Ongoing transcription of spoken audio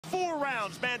4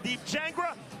 rounds. Mandeep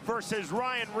Jangra versus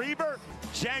Ryan Reber.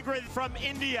 Jangra from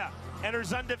India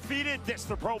enters undefeated. This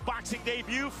the pro boxing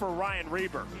debut for Ryan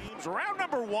Reber. Round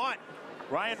number 1.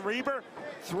 Ryan Reber,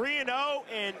 3-0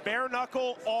 in bare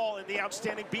knuckle, all in the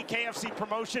outstanding BKFC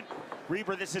promotion.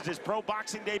 Reber, this is his pro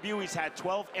boxing debut. He's had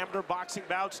 12 amateur boxing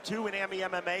bouts, 2 in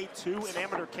MMA, 2 in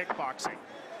amateur kickboxing.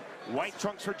 White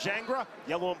trunks for Jangra,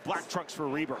 yellow and black trunks for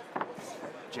Reber.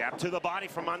 Jab to the body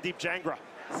from Mandeep Jangra.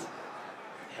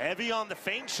 Heavy on the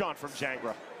feint shot from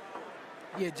Jangra.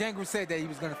 Yeah, Jangra said that he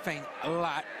was going to feint a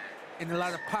lot, and a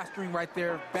lot of posturing right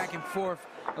there, back and forth.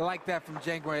 I like that from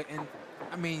Jangra, and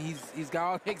I mean, he's got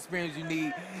all the experience you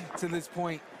need to this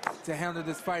point to handle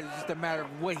this fight. It's just a matter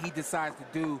of what he decides to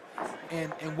do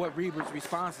and what Reber's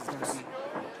response is going to be.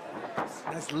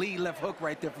 That's lead left hook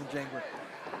right there from Jangra.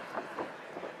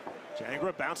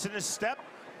 Jangra bouncing his step.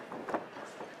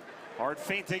 Hard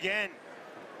feint again.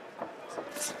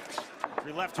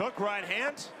 Free left hook, right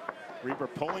hand. Reber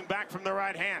pulling back from the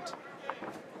right hand.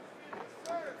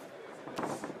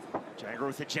 Jangra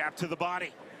with a jab to the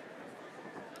body.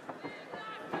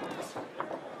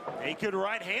 Naked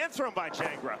right hand thrown by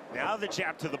Jangra. Now the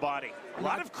jab to the body. A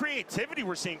lot of creativity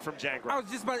we're seeing from Jangra. I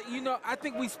was just about to, you know, I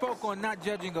think we spoke on not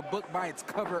judging a book by its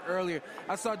cover earlier.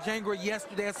 I saw Jangra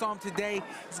yesterday. I saw him today.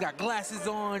 He's got glasses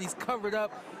on. He's covered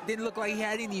up. Didn't look like he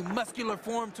had any muscular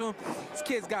form to him. This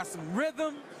kid's got some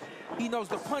rhythm. He knows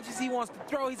the punches he wants to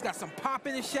throw. He's got some pop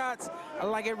in his shots. I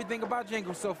like everything about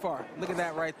Jangra so far. Look at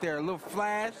that right there. A little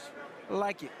flash. I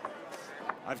like it.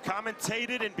 I've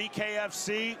commentated in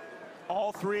BKFC.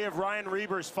 All 3 of Ryan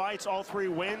Reber's fights, all 3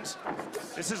 wins.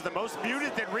 This is the most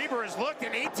muted that Reber has looked,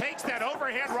 and he takes that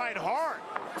overhand right hard.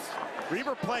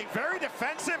 Reber playing very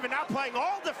defensive and now playing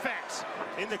all defense.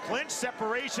 In the clinch,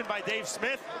 separation by Dave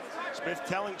Smith. Smith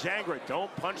telling Jangra,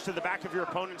 don't punch to the back of your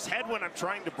opponent's head when I'm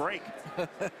trying to break.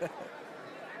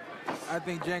 I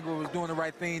think Jangra was doing the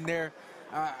right thing there.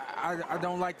 I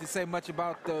don't like to say much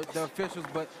about the officials,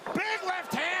 but big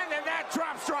left hand, and that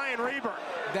drops Ryan Reber.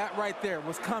 That right there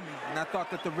was coming, and I thought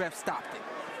that the ref stopped it.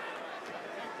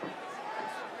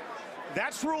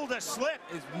 That's ruled a slip.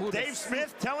 Dave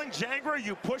Smith telling Jangra,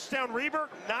 you push down Reber,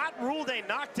 not ruled a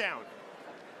knockdown.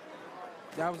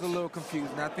 That was a little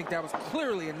confusing. I think that was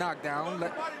clearly a knockdown.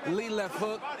 Lead left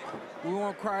hook. We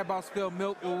won't cry about spilled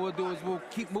milk. What we'll do is we'll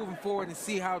keep moving forward and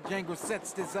see how Jangra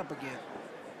sets this up again.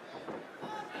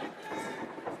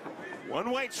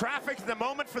 One-way traffic at the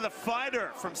moment for the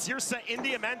fighter from Sirsa,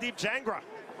 India, Mandeep Jangra.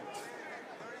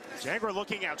 Jangra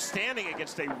looking outstanding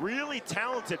against a really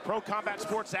talented pro combat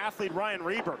sports athlete, Ryan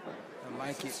Reber. I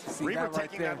like it. See Reber that right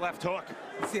taking there. that left hook.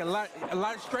 See a lot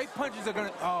of straight punches are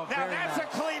gonna. Oh, now that's nice. A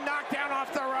clean knockdown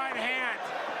off the right hand.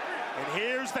 And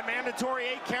here's the mandatory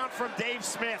 8 count from Dave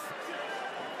Smith.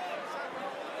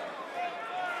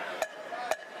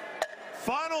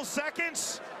 Final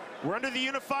seconds. We're under the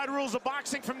unified rules of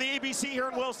boxing from the ABC here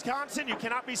in Wisconsin. You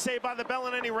cannot be saved by the bell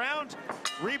in any round.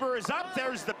 Reber is up.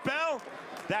 There's the bell.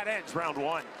 That ends round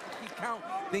 1. Count.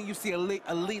 Then you see a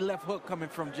lead left hook coming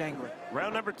from Jangra.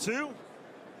 Round number 2.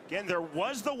 Again, there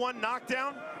was the 1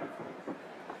 knockdown.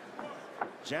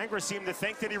 Jangra seemed to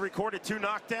think that he recorded 2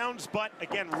 knockdowns, but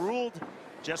again, ruled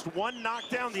just 1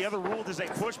 knockdown. The other ruled is a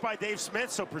push by Dave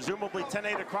Smith, so presumably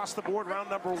 10-8 across the board. Round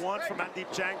number 1 from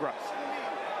Mandeep Jangra.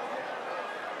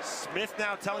 Smith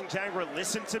now telling Jangra,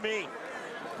 listen to me.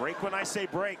 Break when I say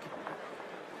break.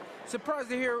 Surprised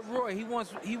to hear Roy. He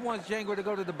wants Jangra to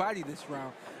go to the body this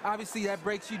round. Obviously, that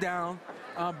breaks you down,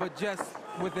 but just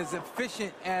with as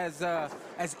efficient as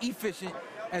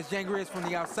Jangra is from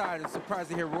the outside, I'm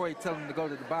surprised to hear Roy tell him to go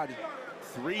to the body.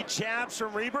 3 jabs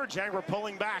from Reber. Jangra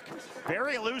pulling back.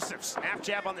 Very elusive. Snap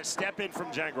jab on the step in from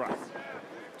Jangra.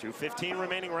 2:15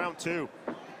 remaining, round 2.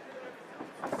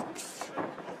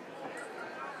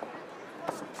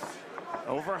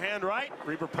 Overhand right.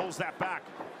 Reber pulls that back.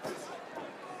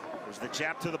 There's the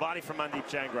jab to the body from Mandeep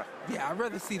Jangra. Yeah, I'd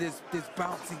rather see this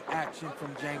bouncing action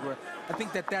from Jangra. I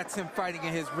think that's him fighting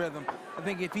in his rhythm. I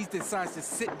think if he decides to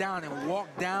sit down and walk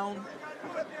down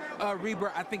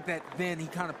Reber, I think that then he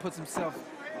kind of puts himself,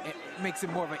 it makes it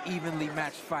more of an evenly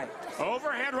matched fight.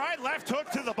 Overhand right, left hook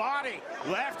to the body.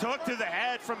 Left hook to the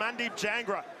head from Mandeep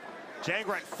Jangra.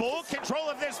 Jangra in full control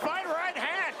of this fight, right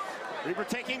hand. Reber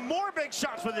taking more big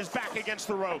shots with his back against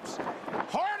the ropes.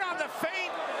 Hard on the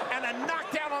feint, and a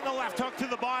knockdown on the left hook to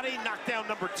the body, knockdown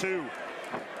number 2.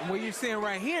 And what you're seeing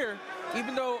right here,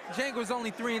 even though Jangra's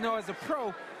only 3-0 as a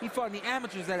pro, he fought in the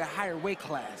amateurs at a higher weight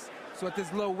class. So at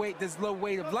this low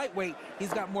weight of lightweight,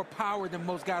 he's got more power than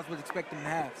most guys would expect him to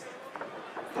have.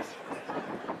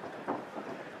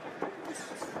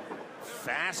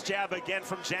 Fast jab again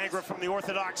from Jangra from the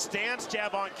orthodox stance.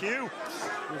 Jab on cue.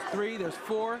 There's 3, there's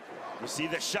 4. You see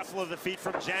the shuffle of the feet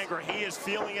from Jangra. He is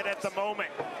feeling it at the moment.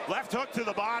 Left hook to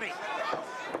the body.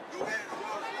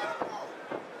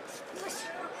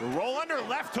 The roll under,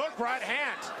 left hook, right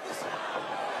hand.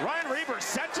 Ryan Reber,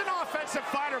 such an offensive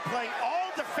fighter, playing all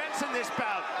defense in this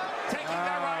bout. Taking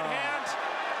that right hand.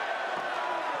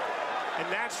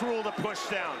 And that's ruled a push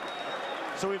down.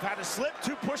 So we've had a slip,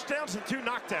 2 push downs, and 2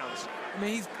 knockdowns. I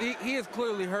mean, he is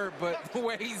clearly hurt, but the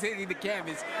way he's hitting the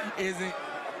canvas isn't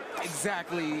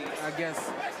exactly, I guess,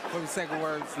 for the sake of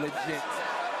words, legit.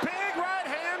 Big right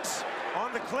hands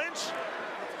on the clinch.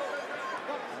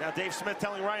 Now Dave Smith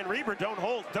telling Ryan Reber, don't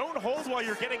hold. Don't hold while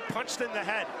you're getting punched in the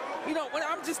head. You know, when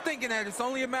I'm just thinking that it's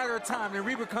only a matter of time, and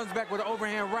Reber comes back with an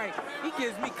overhand right, he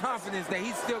gives me confidence that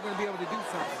he's still going to be able to do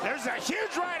something. There's a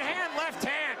huge right hand, left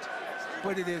hand.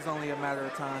 But it is only a matter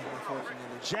of time, unfortunately.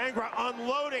 Jangra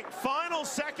unloading. Final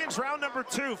seconds, round number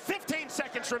 2. 15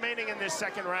 seconds remaining in this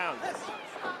second round.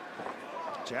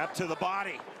 Jab to the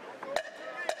body.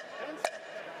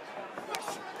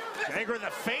 Jangra the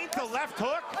feint, the left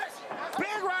hook.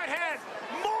 Big right hand.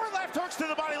 More left hooks to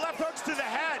the body, left hooks to the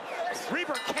head.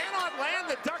 Reber cannot land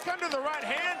the duck under the right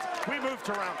hand. We move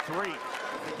to round 3.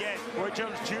 Again, Roy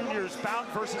Jones Jr.'s bout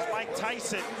versus Mike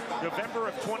Tyson, November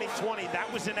of 2020.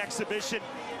 That was an exhibition.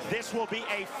 This will be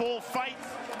a full fight,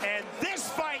 and this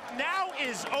fight now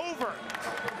is over.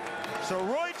 So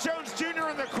Roy Jones Jr.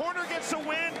 in the corner gets a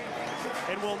win,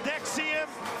 and we'll next see him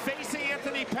facing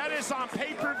Anthony Pettis on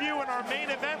pay-per-view in our main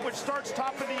event, which starts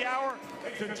top of the hour.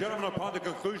 Ladies and gentlemen, upon the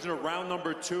conclusion of round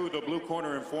number 2, the blue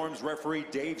corner informs referee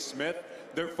Dave Smith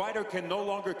their fighter can no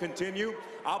longer continue,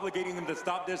 obligating him to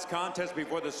stop this contest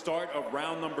before the start of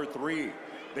round number 3,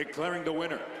 declaring the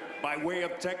winner by way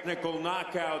of technical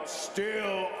knockout,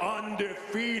 still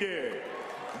undefeated,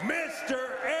 Mr.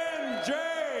 MJ.